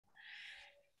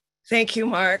Thank you,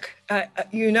 Mark.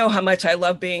 You know how much I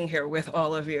love being here with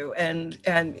all of you, and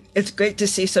it's great to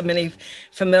see so many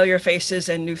familiar faces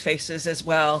and new faces as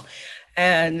well.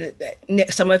 And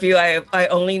some of you, I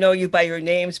only know you by your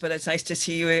names, but it's nice to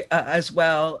see you as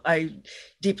well. I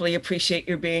deeply appreciate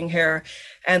your being here,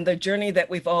 and the journey that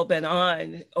we've all been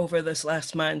on over this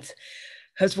last month.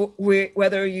 Because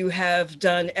whether you have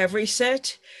done every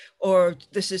sit or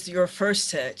this is your first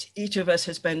sit, each of us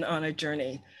has been on a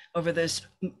journey over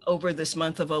this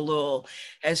month of Elul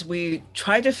as we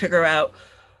try to figure out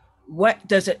what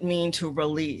does it mean to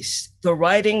release. The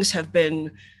writings have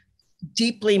been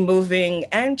deeply moving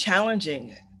and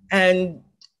challenging, and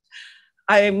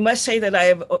I must say that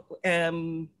I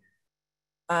am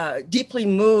deeply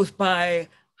moved by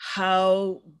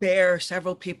how bare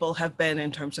several people have been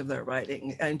in terms of their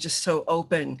writing, and just so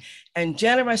open and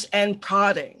generous and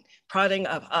prodding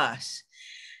of us.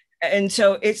 And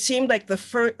so it seemed like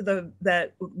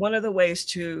that one of the ways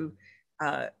to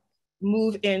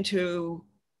move into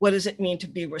what does it mean to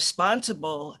be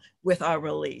responsible with our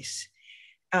release,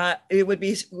 it would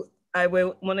be,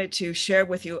 wanted to share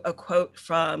with you a quote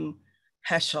from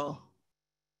Heschel.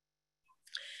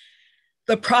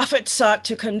 The prophet sought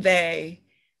to convey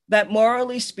that,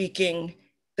 morally speaking,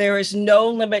 there is no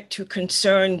limit to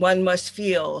concern one must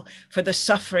feel for the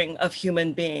suffering of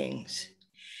human beings,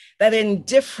 that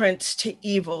indifference to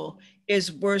evil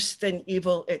is worse than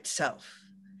evil itself,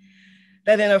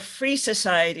 that in a free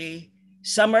society,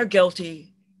 some are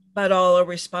guilty, but all are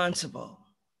responsible.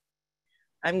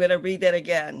 I'm going to read that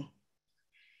again.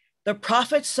 The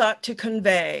prophet sought to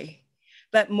convey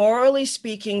that, morally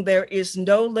speaking, there is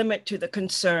no limit to the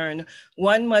concern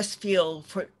one must feel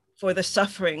for the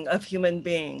suffering of human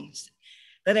beings,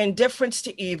 that indifference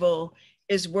to evil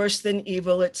is worse than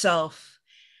evil itself,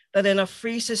 that in a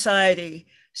free society,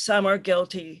 some are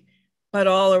guilty, but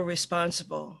all are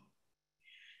responsible.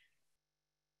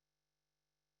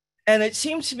 And it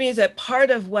seems to me that part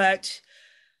of what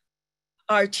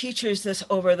our teachers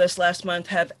over this last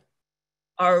month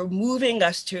are moving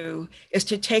us to is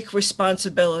to take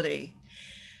responsibility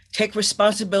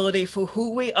for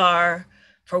who we are,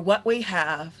 for what we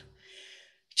have,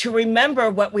 to remember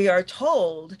what we are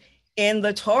told in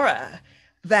the Torah,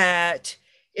 that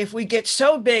if we get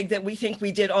so big that we think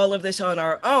we did all of this on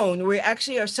our own, we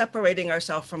actually are separating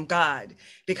ourselves from God,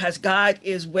 because God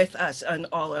is with us on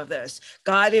all of this.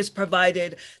 God has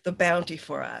provided the bounty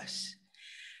for us.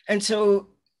 And so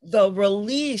the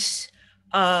release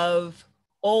of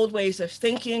old ways of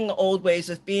thinking, old ways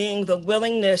of being, the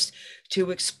willingness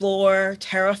to explore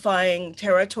terrifying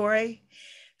territory,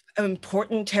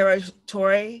 important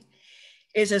territory,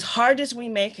 is as hard as we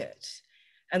make it.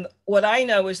 And what I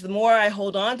know is the more I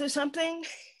hold on to something,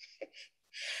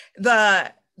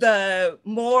 the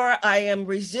more I am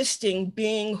resisting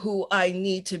being who I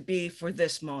need to be for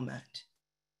this moment.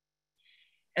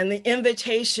 And the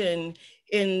invitation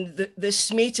in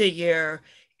this Shemitah year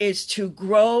is to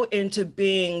grow into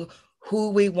being who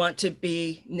we want to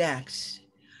be next.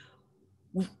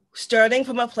 Starting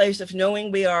from a place of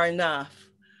knowing we are enough.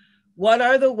 What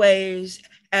are the ways,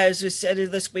 as we said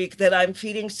this week, that I'm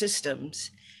feeding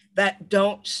systems that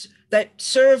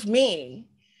serve me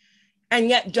and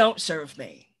yet don't serve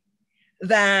me,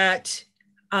 that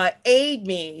aid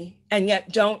me and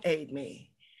yet don't aid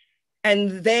me.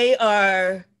 And they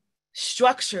are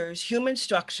structures, human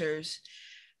structures,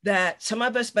 that some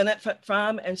of us benefit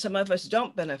from and some of us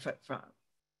don't benefit from.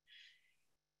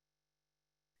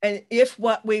 And if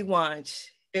what we want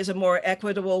is a more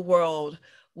equitable world,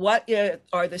 what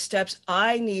are the steps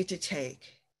I need to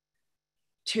take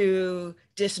to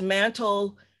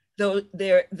dismantle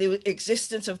the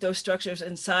existence of those structures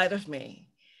inside of me,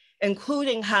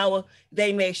 including how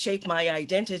they may shape my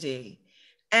identity,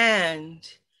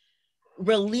 and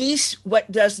release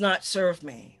what does not serve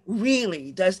me,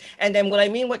 really does. And then what I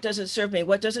mean, what doesn't serve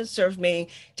me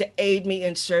to aid me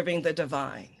in serving the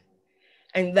divine.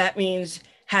 And that means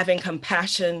having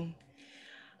compassion,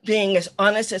 being as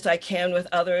honest as I can with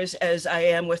others as I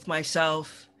am with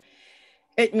myself.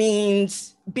 It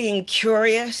means being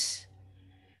curious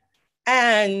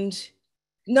and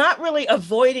not really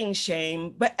avoiding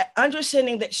shame, but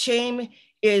understanding that shame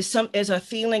is a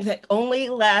feeling that only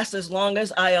lasts as long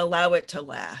as I allow it to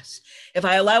last. If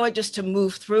I allow it just to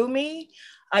move through me,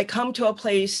 I come to a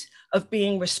place of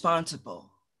being responsible.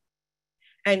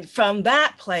 And from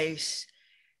that place,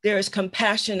 there is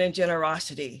compassion and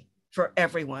generosity for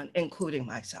everyone, including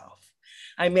myself.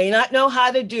 I may not know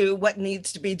how to do what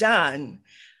needs to be done,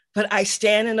 but I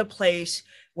stand in a place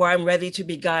where I'm ready to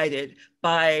be guided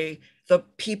by the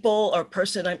people or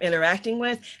person I'm interacting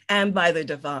with and by the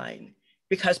divine.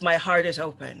 because my heart is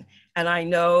open and I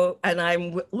know, and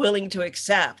I'm willing to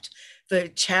accept the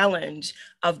challenge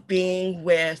of being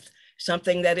with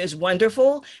something that is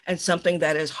wonderful and something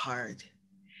that is hard.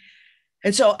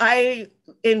 And so I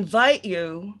invite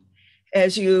you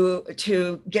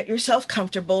to get yourself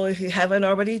comfortable if you haven't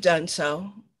already done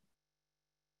so.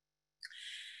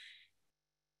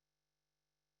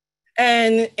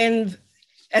 And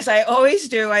as I always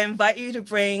do, I invite you to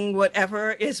bring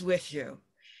whatever is with you.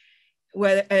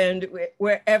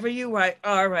 Wherever you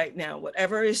are right now,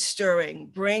 whatever is stirring,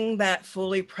 bring that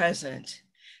fully present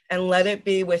and let it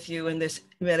be with you in this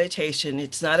meditation.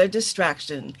 It's not a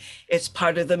distraction, it's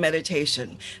part of the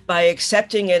meditation. By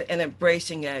accepting it and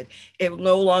embracing it, it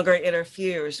no longer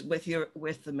interferes with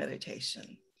the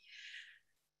meditation.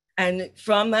 And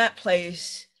from that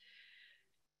place,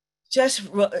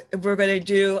 we're going to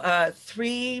do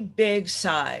 3 big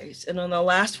sighs. And on the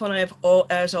last one,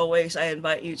 as always, I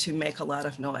invite you to make a lot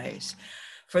of noise.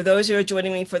 For those who are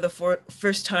joining me for the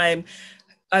first time,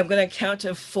 I'm going to count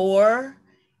to 4,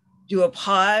 do a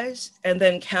pause, and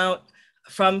then count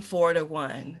from 4 to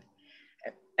 1.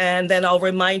 And then I'll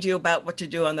remind you about what to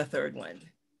do on the 3rd one.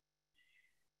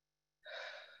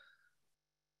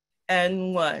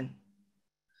 And 1,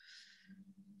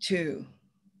 2,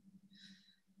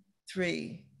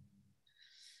 3,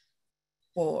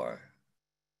 4,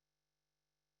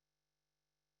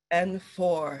 and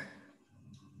 4,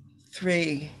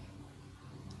 3,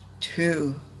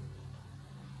 2,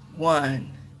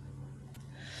 1,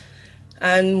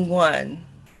 and 1,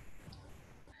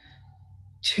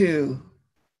 2,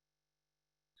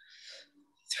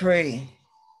 3,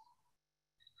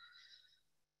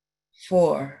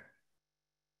 4,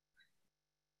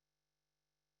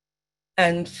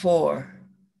 and 4,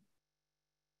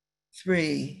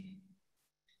 3,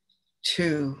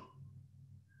 2,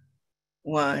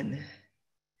 1.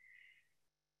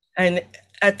 And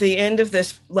at the end of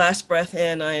this last breath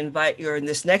in, I invite you, in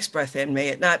this next breath in, may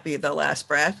it not be the last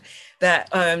breath, that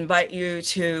I invite you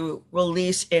to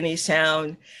release any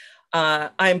sound.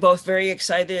 I'm both very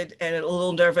excited and a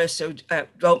little nervous, so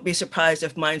don't be surprised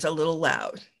if mine's a little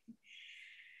loud.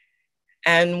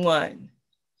 And 1,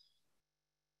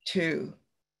 2,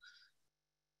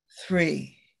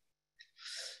 3,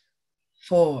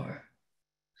 4.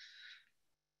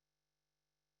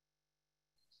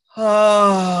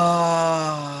 Ah.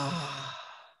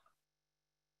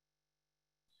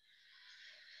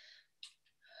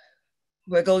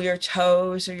 Wiggle your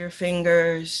toes or your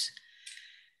fingers.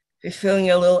 If you're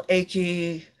feeling a little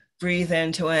achy, breathe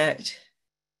into it.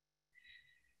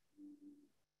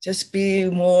 Just be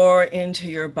more into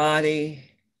your body.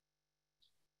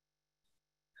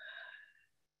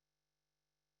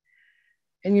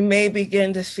 And you may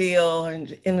begin to feel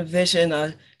and envision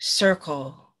a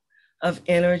circle of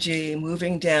energy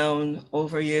moving down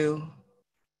over you.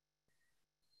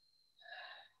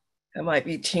 It might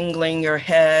be tingling your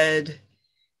head,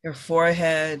 your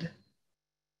forehead,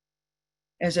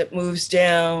 as it moves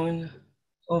down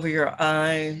over your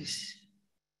eyes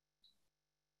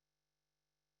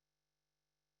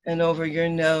and over your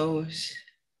nose.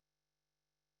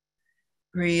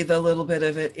 Breathe a little bit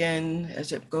of it in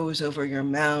as it goes over your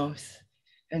mouth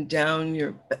and down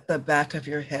the back of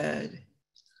your head.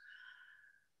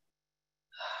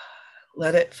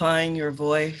 Let it find your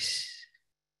voice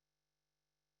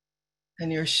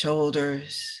and your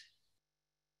shoulders.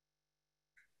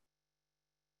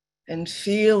 And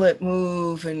feel it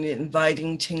move and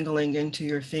inviting tingling into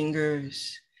your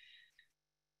fingers.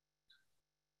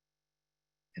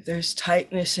 If there's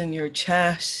tightness in your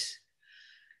chest,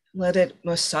 let it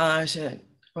massage it,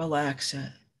 relax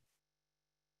it.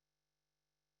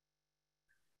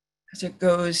 As it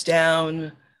goes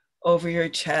down over your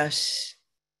chest,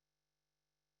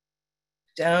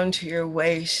 down to your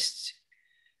waist,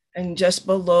 and just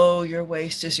below your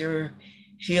waist is your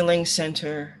healing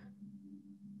center.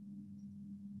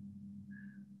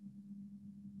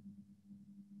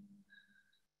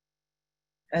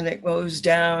 And it goes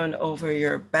down over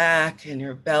your back and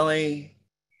your belly,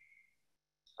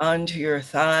 onto your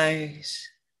thighs,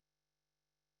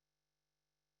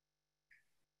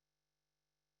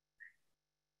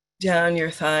 down your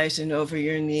thighs and over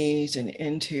your knees and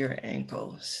into your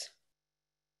ankles,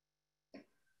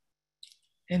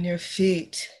 and your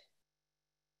feet.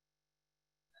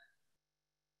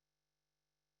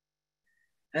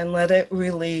 And let it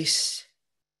release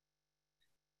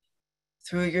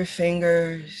through your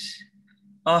fingers,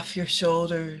 off your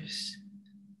shoulders,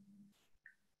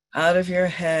 out of your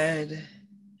head,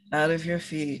 out of your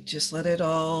feet. Just let it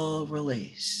all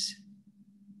release.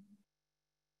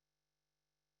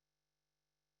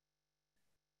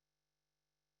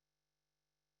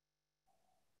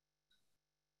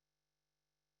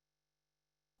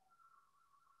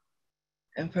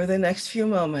 And for the next few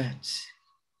moments,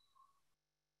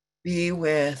 be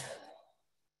with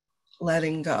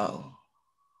letting go.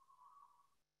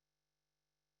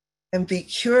 And be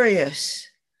curious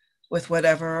with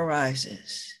whatever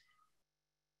arises.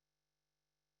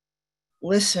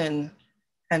 Listen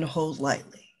and hold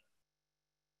lightly.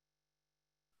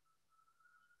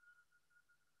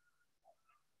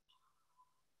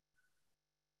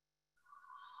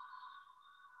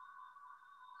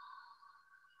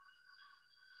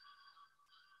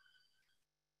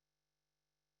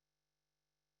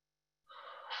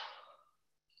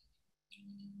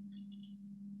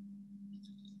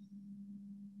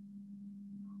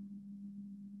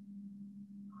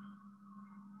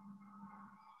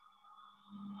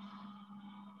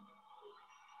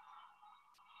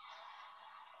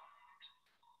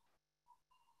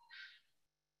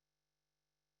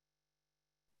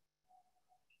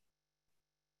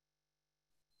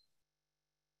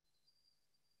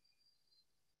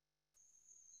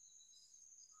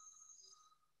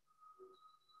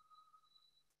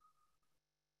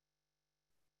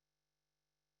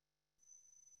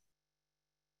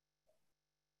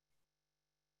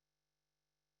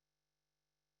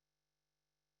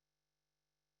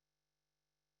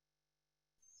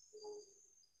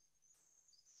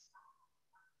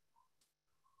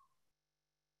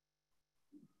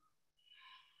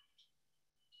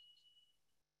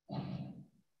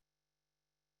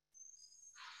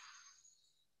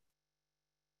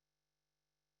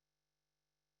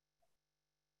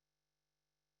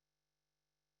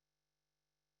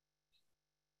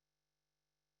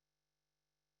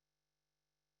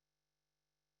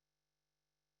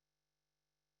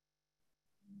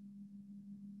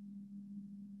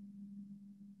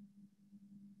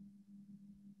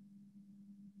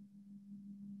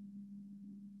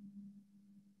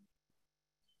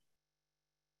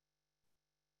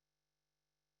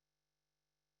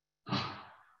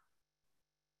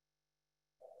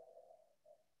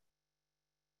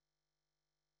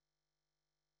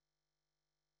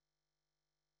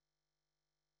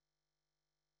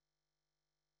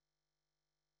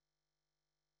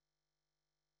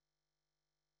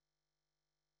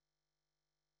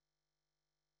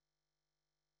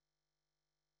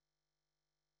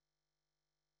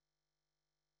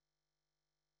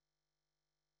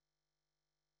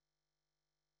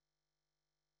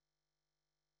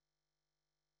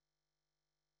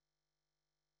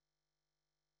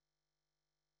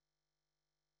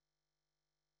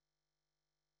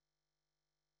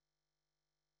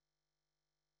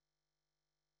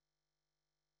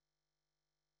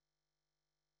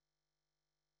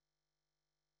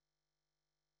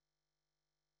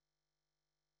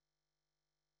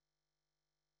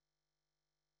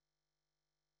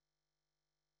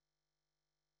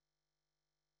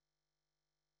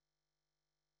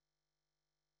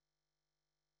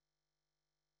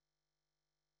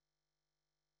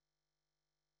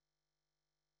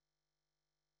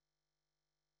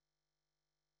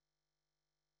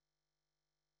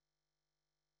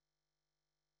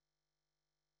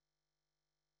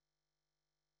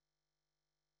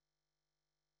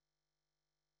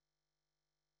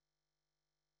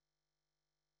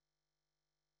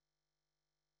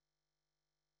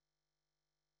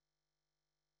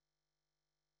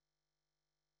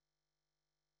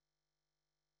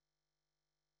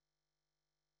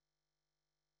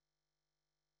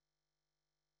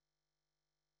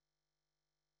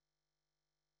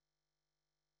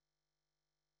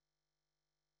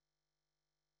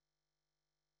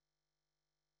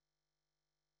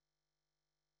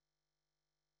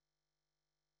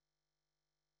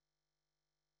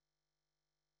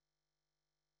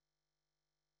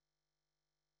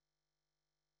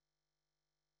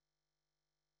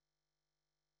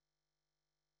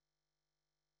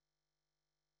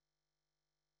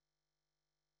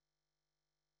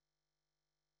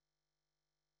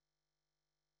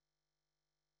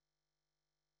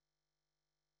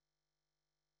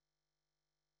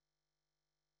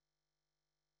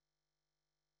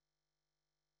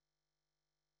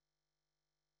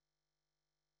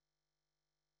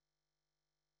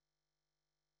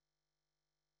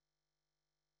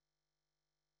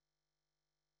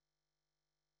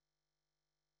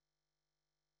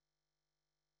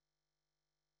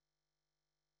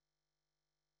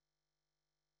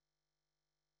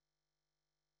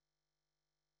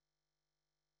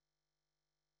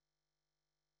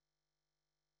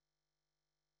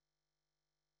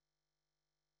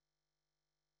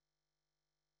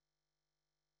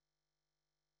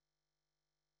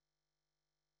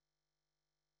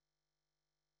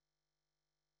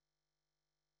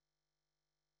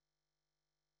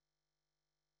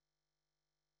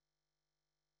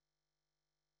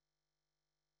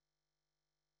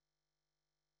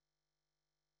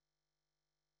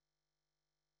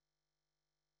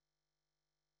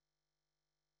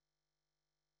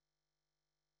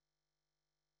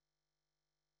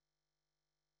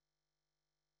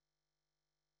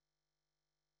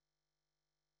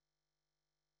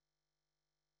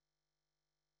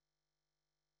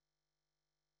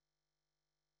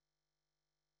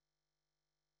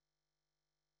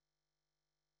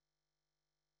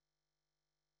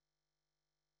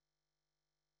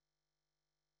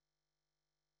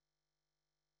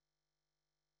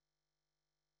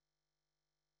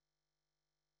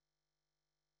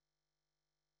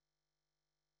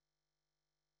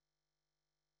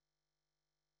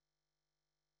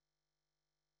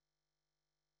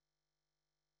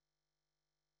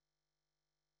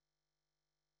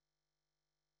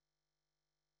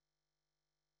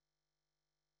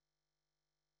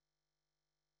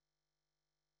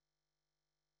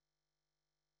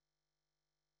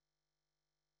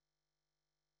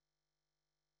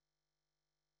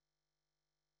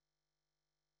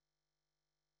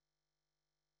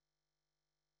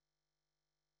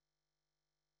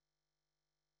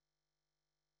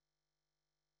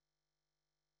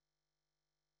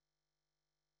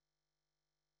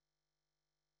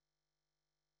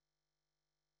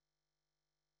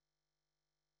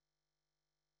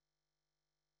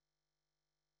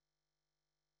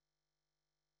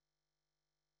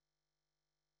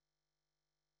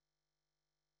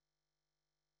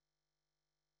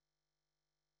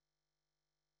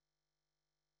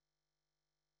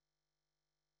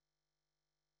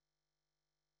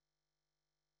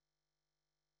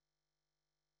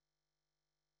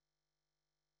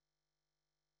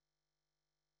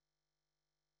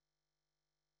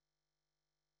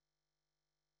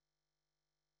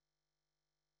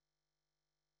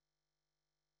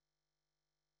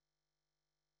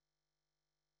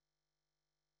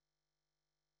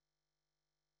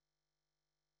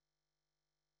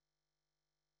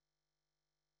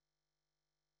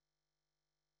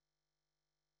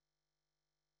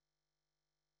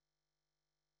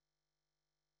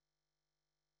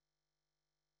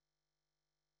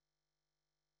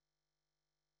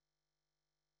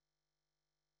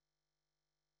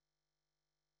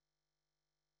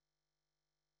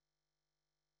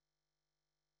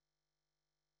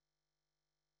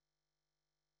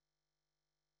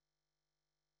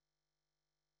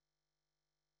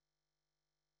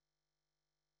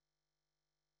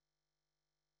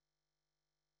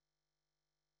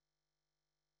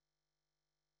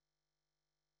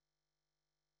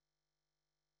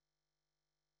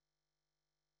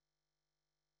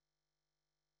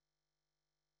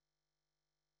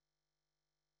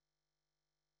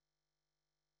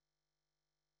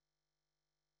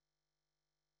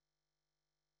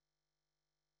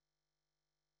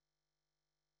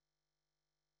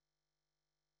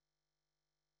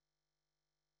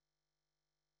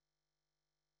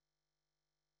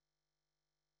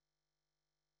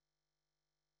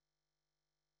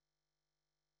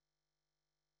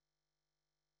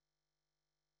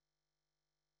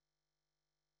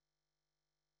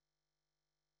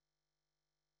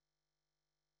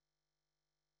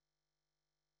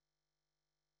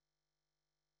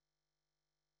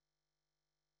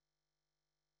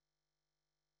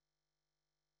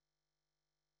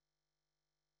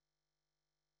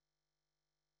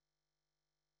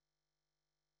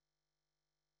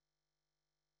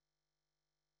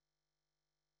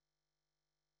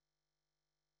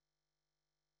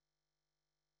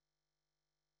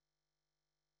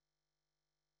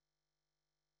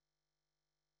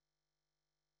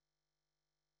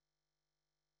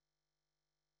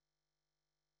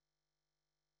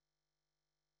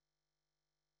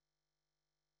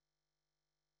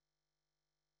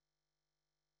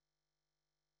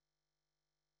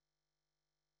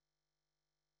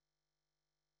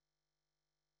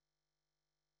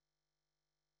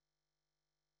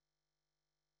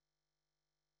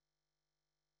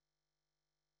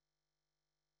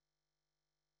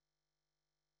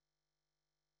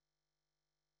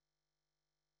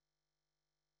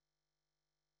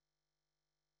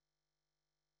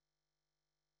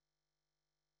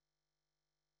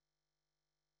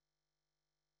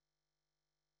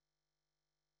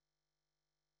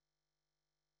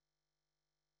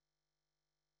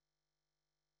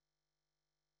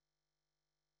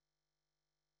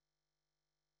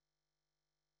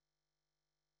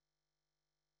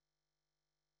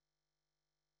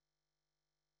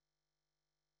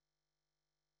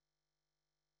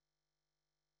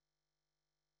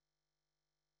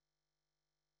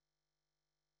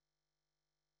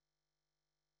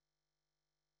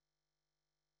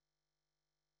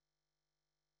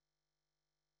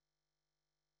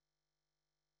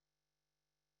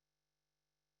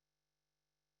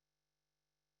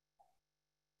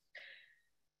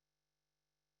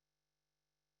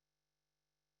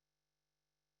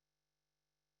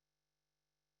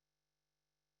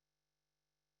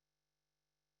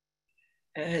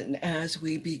 And as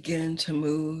we begin to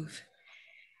move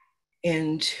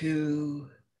into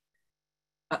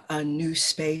a new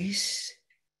space,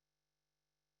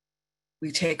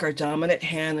 we take our dominant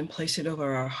hand and place it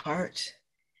over our heart.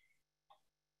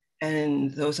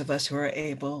 And those of us who are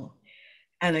able,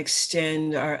 and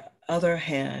extend our other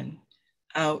hand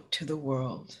out to the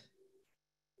world.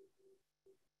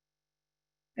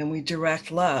 And we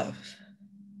direct love.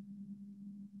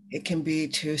 It can be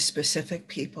to specific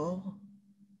people.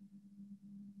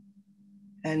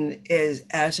 And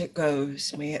as it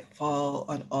goes, may it fall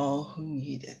on all who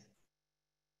need it.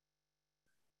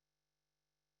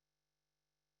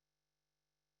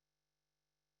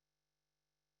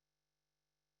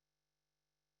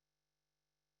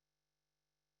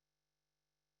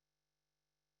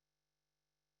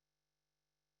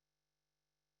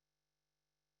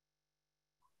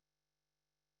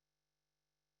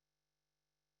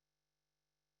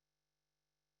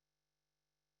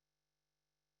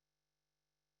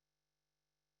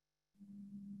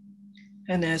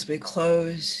 And as we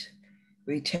close,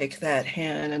 we take that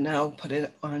hand and now put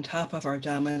it on top of our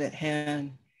dominant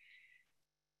hand,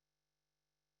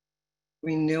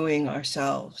 renewing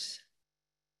ourselves.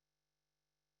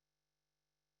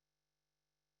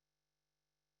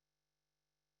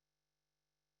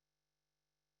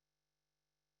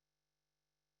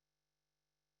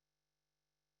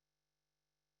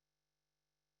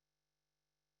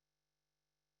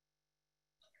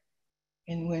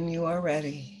 And when you are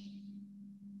ready,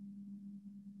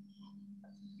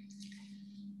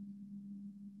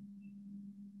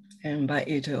 I invite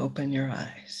you to open your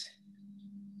eyes.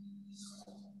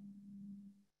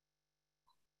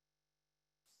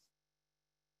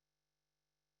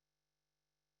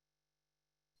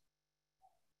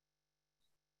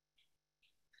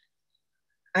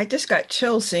 I just got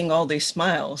chills seeing all these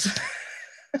smiles.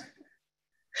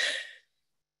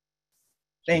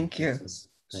 Thank you.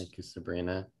 Thank you,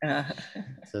 Sabrina.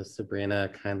 So Sabrina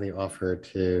kindly offered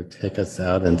to take us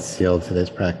out and seal today's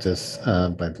practice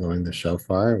by blowing the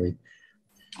shofar. We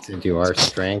send you our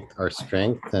strength,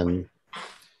 and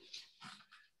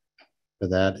for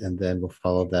that, and then we'll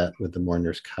follow that with the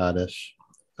mourner's Kaddish.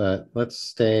 But let's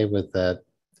stay with that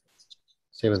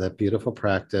beautiful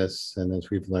practice, and as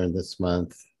we've learned this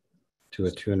month, to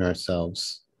attune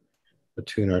ourselves,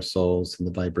 attune our souls and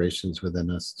the vibrations within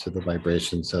us to the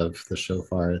vibrations of the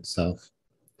shofar itself.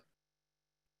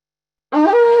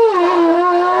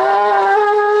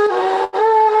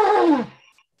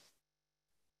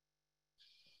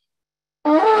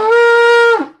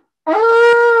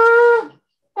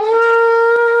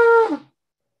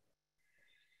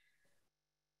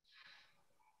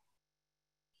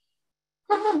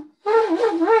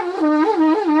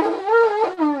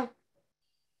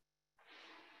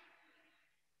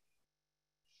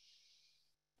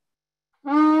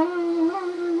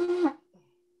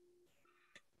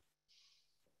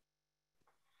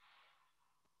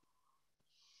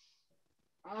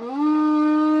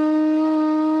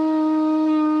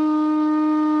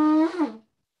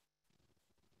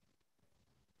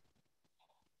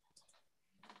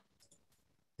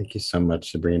 Thank you so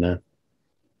much, Sabrina.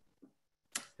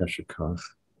 Yashikov.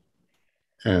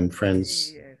 And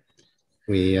friends,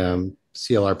 we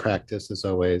seal our practice as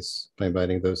always by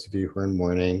inviting those of you who are in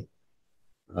mourning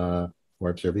or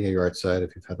observing a yard site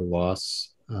if you've had a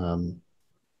loss, or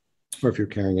if you're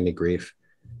carrying any grief,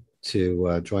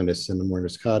 to join us in the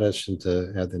Mourner's Kaddish and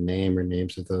to add the name or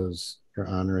names of those you're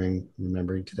honoring,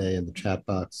 remembering today in the chat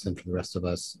box, and for the rest of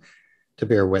us to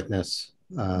bear witness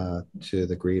to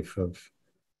the grief of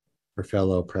our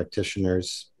fellow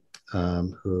practitioners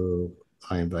who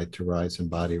I invite to rise in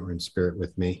body or in spirit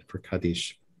with me for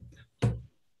Kaddish.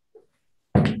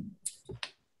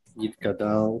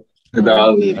 Yivkadal,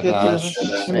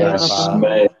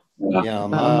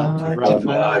 Yama,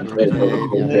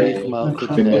 Yamich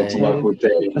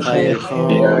Malchute,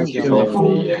 Chayechon,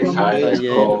 Chayech,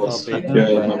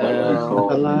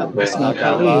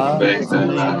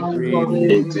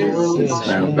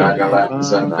 Bagala,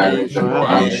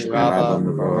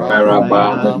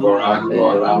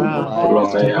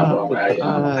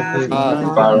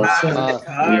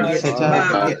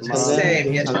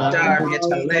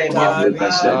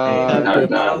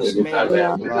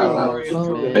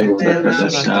 grief,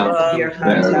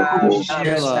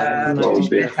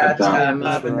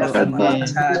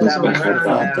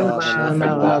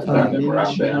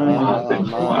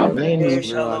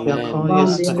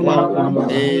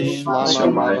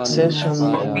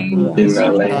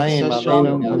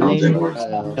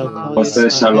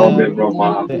 Ose shalom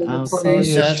bebroma. Say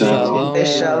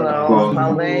shalom,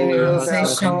 hallelujah, say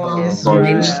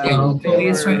shalom,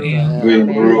 Israel,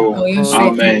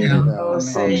 Amen.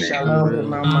 Amen. Shalom,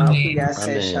 Mama, Pia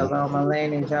say Amen. Shalom,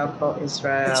 Aleni, Velko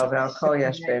Israel, Velko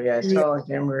Yashvevia, Tol,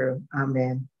 Jimru,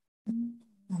 Amen.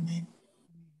 Amen.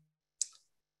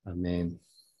 Amen.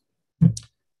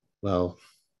 Well,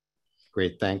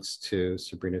 great thanks to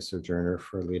Sabrina Sojourner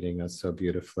for leading us so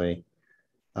beautifully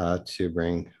to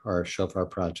bring our Shofar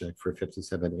project for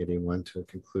 5781 to a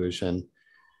conclusion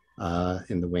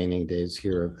in the waning days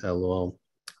here of Elul.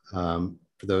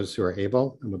 For those who are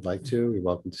able and would like to, you're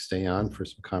welcome to stay on for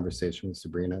some conversation with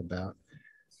Sabrina about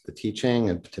the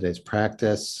teaching and today's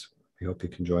practice. We hope you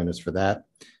can join us for that.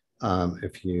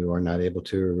 If you are not able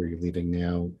to, or you're leaving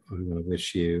now, we want to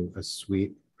wish you a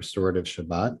sweet restorative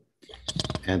Shabbat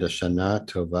and a Shana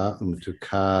Tova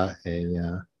Umtuka,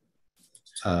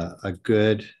 a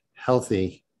good,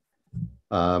 healthy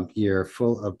year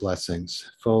full of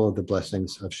blessings, full of the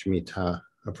blessings of Shemitah,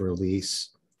 of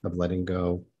release, of letting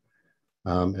go,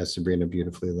 as Sabrina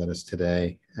beautifully led us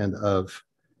today, and of,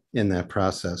 in that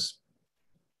process,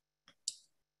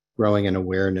 growing an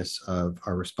awareness of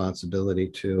our responsibility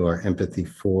to, our empathy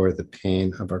for the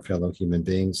pain of our fellow human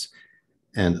beings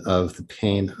and of the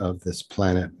pain of this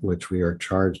planet, which we are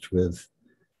charged with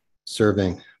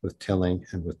serving, with tilling,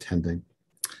 and with tending.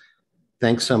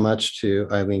 Thanks so much to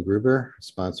Eileen Gruber, who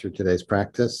sponsored today's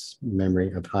practice in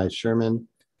memory of Hai Sherman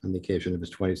on the occasion of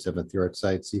his 27th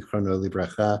yahrzeit. Zichrono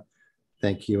Libracha.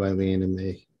 Thank you, Eileen, and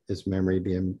may his memory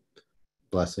be a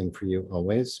blessing for you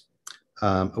always.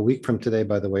 A week from today,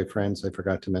 by the way, friends, I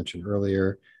forgot to mention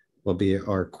earlier, will be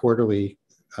our quarterly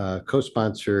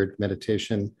co-sponsored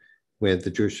meditation with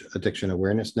the Jewish Addiction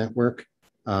Awareness Network.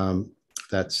 Will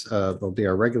be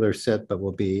our regular set, but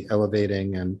we'll be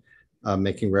elevating and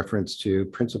making reference to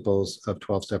principles of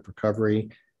 12-step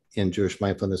recovery in Jewish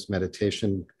mindfulness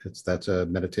meditation. That's a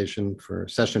meditation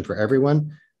session for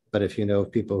everyone. But if you know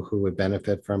people who would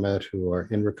benefit from it, who are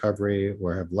in recovery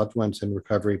or have loved ones in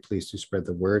recovery, please do spread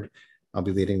the word. I'll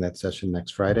be leading that session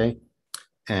next Friday.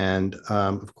 And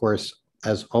of course,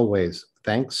 as always,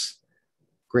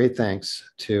 great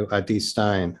thanks to Adi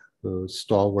Stein, whose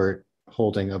stalwart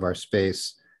holding of our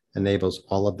space enables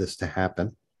all of this to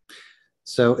happen.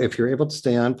 So if you're able to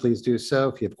stay on, please do so.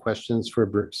 If you have questions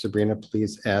for Sabrina,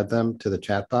 please add them to the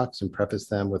chat box and preface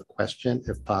them with question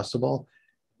if possible.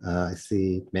 I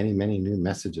see many, many new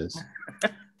messages.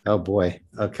 Oh boy,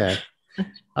 okay.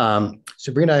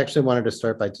 Sabrina, I actually wanted to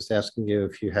start by just asking you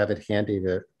if you have it handy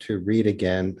to read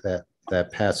again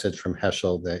that passage from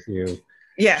Heschel that you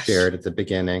shared at the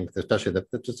beginning, especially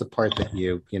just the part that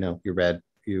you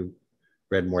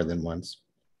read more than once.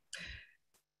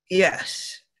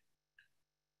 Yes.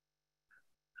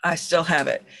 I still have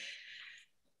it.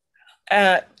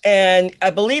 And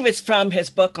I believe it's from his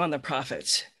book on the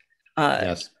prophets.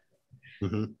 Yes.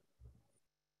 Mm-hmm.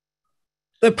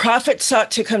 The prophet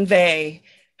sought to convey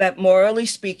that, morally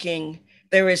speaking,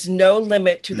 there is no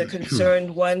limit to the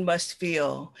concern one must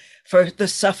feel for the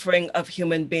suffering of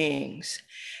human beings,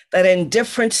 that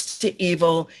indifference to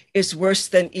evil is worse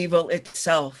than evil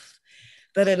itself,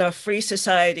 that in a free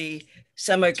society,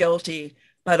 some are guilty,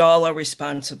 but all are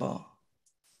responsible.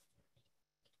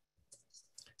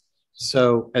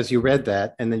 So as you read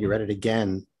that, and then you read it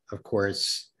again, of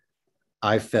course,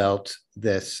 I felt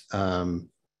this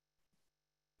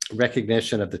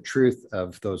recognition of the truth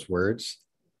of those words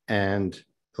and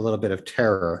a little bit of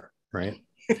terror, right?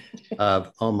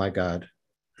 Of, oh my God,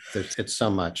 it's so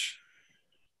much.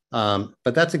 But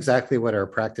that's exactly what our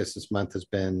practice this month has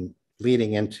been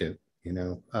leading into,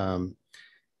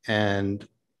 and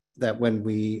that when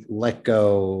we let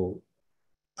go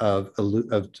of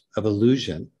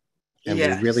illusion and we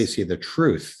really see the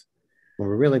truth, when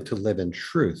we're willing to live in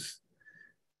truth,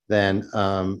 then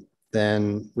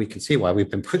we can see why we've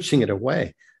been pushing it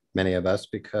away, many of us,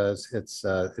 because it's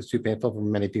too painful for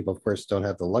many people. Of course, don't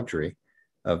have the luxury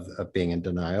of being in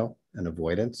denial and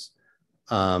avoidance.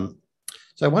 So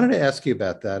I wanted to ask you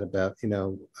about that,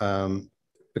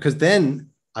 because then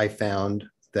I found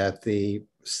that the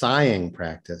sighing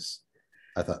practice,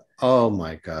 I thought, oh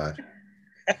my God,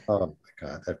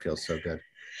 that feels so good.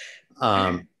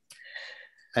 And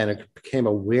I became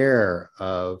aware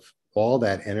of all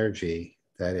that energy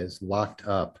that is locked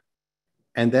up.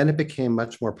 And then it became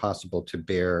much more possible to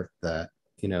bear that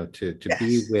to be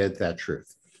Yes. with that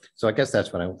truth. So I guess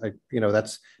that's what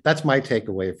that's my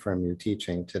takeaway from your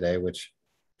teaching today, which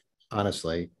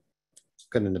honestly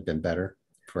couldn't have been better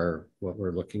for what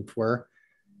we're looking for.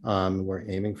 We're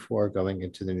aiming for going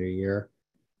into the new year.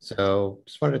 So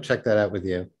just wanted to check that out with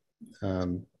you.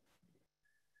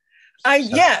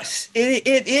 Yes,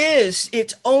 it is.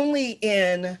 It's only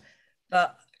in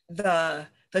the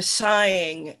the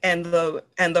sighing and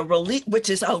the release, which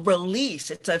is a release.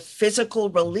 It's a physical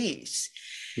release.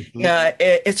 Mhm.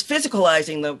 It's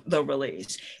physicalizing the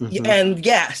release. Mhm. And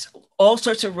yes, all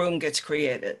sorts of room gets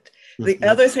created. The Mhm.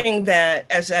 other thing that,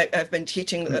 as I've been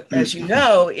teaching, as you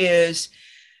know, is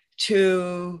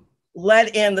to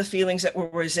let in the feelings that we're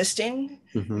resisting,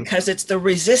 Mhm. because it's the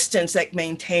resistance that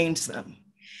maintains them.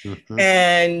 Mhm.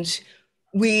 And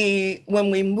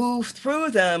when we move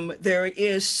through them, there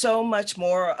is so much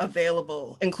more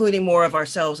available, including more of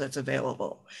ourselves that's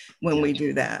available when we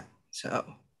do that. So.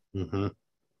 Mhm.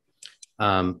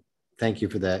 Thank you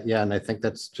for that. Yeah, and I think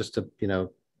that's just to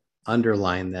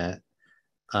underline that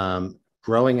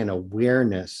growing an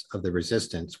awareness of the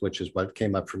resistance, which is what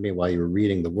came up for me while you were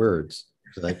reading the words.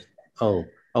 It's like, oh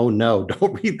no,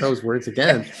 don't read those words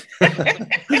again.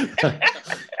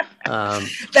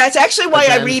 That's actually why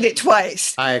I read it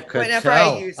twice. I could whenever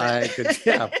tell. I use it.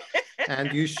 Yeah,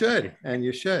 and you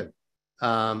should,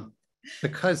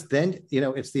 because then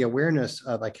it's the awareness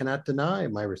of I cannot deny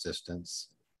my resistance.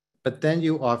 But then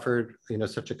you offered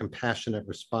such a compassionate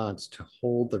response to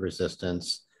hold the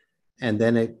resistance, and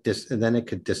then it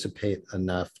could dissipate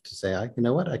enough to say, you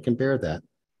know what, I can bear that,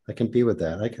 I can be with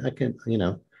that, I can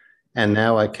and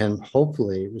now I can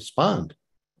hopefully respond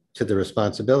to the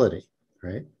responsibility,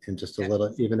 right? And just a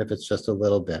little, even if it's just a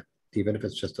little bit,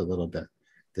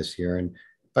 this year. And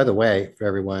by the way, for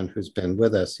everyone who's been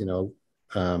with us,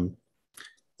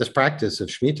 this practice of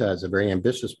Shemitah is a very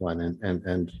ambitious one,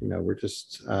 and we're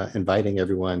just inviting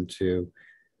everyone to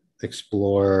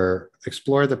explore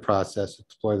the process,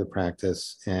 explore the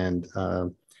practice, and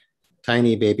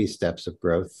tiny baby steps of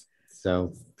growth.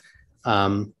 So,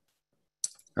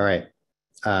 all right.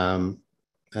 I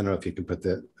don't know if you can put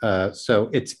so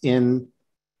it's in.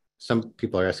 Some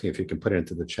people are asking if you can put it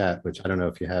into the chat, which I don't know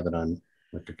if you have it on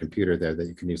like a computer there that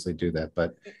you can easily do that,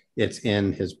 but it's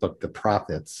in his book, The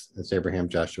Prophets. It's Abraham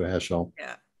Joshua Heschel.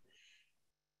 Yeah.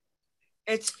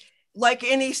 It's like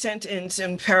any sentence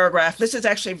and paragraph. This is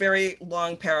actually a very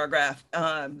long paragraph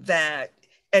that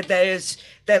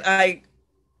I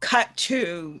cut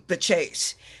to the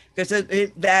chase, because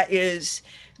that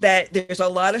there's a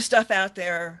lot of stuff out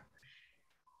there.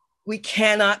 We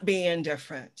cannot be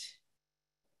indifferent.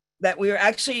 That we are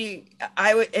actually,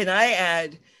 I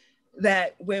add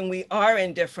that when we are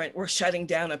indifferent, we're shutting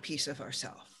down a piece of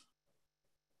ourselves.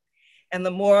 And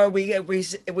the more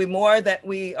more that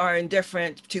we are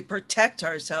indifferent to protect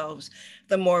ourselves,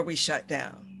 the more we shut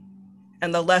down,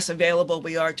 and the less available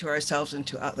we are to ourselves and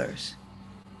to others.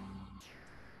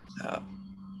 So.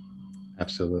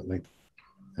 Absolutely.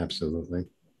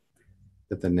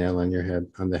 Hit the nail on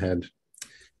the head.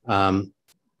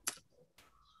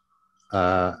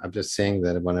 I'm just saying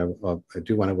that I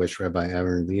do want to wish Rabbi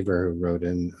Aaron Lever, who wrote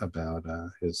in about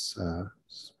his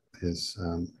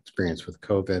experience with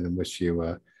COVID, and wish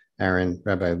you, Aaron,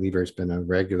 Rabbi Lever has been a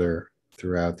regular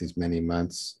throughout these many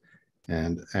months.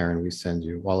 And Aaron,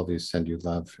 all of you send you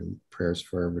love and prayers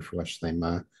for Refuah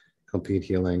Shlema, complete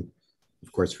healing,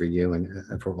 of course, for you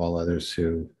and for all others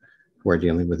who are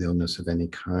dealing with illness of any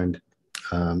kind.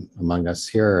 Among us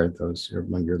here, those who are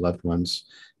among your loved ones,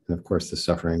 and of course the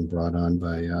suffering brought on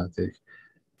by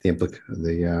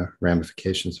the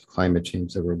ramifications of climate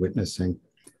change that we're witnessing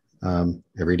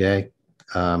every day.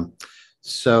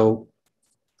 So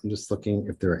I'm just looking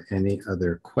if there are any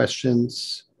other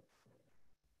questions.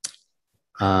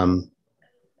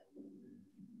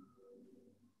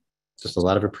 Just a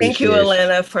lot of appreciation. Thank you,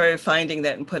 Elena, for finding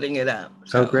that and putting it out.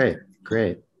 So. Oh,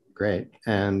 great.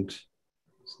 And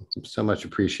so much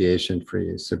appreciation for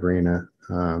you, Sabrina.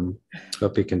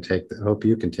 Hope you can take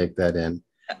that in.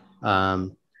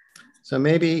 So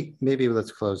maybe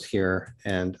let's close here,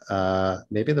 and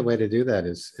maybe the way to do that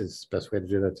is best way to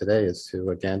do that today is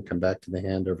to again come back to the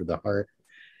hand over the heart,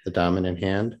 the dominant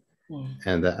hand,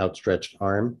 and the outstretched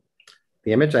arm.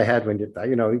 The image I had when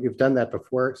you've done that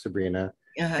before, Sabrina,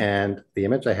 and the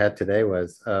image I had today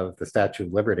was of the Statue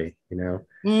of Liberty.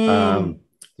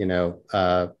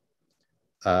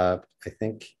 I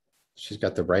think she's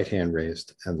got the right hand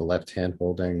raised and the left hand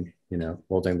holding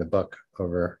the book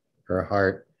over her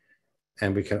heart.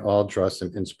 And we can all draw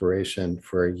some inspiration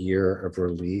for a year of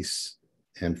release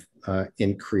and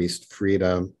increased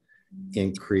freedom,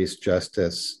 increased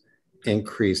justice,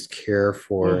 increased care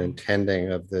for and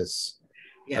tending of this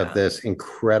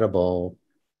incredible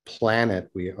planet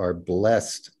we are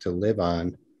blessed to live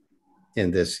on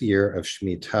in this year of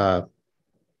Shemitah,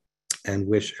 and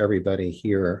wish everybody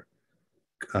here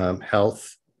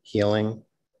health, healing,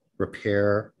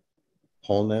 repair,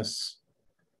 wholeness,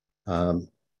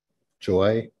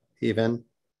 joy, even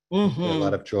a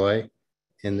lot of joy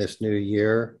in this new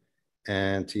year.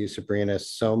 And to you, Sabrina,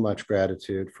 so much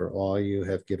gratitude for all you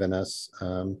have given us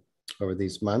over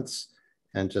these months,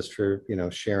 and just for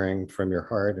sharing from your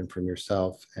heart and from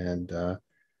yourself, and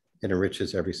it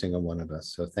enriches every single one of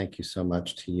us. So thank you so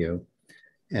much to you,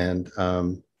 and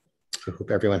I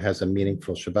hope everyone has a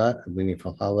meaningful Shabbat, a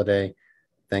meaningful holiday.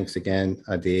 Thanks again,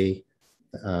 Adi.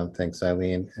 Thanks,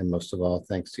 Eileen, and most of all,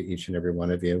 thanks to each and every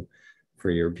one of you for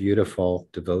your beautiful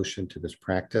devotion to this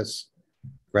practice.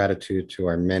 Gratitude to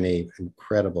our many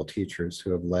incredible teachers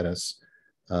who have led us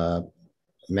for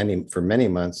many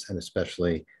months, and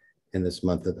especially in this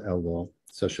month of Elul.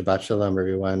 So Shabbat Shalom,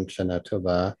 everyone. Shana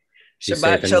Tova.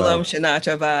 Shabbat Shalom, Shana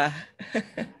Tova.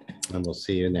 And we'll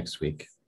see you next week.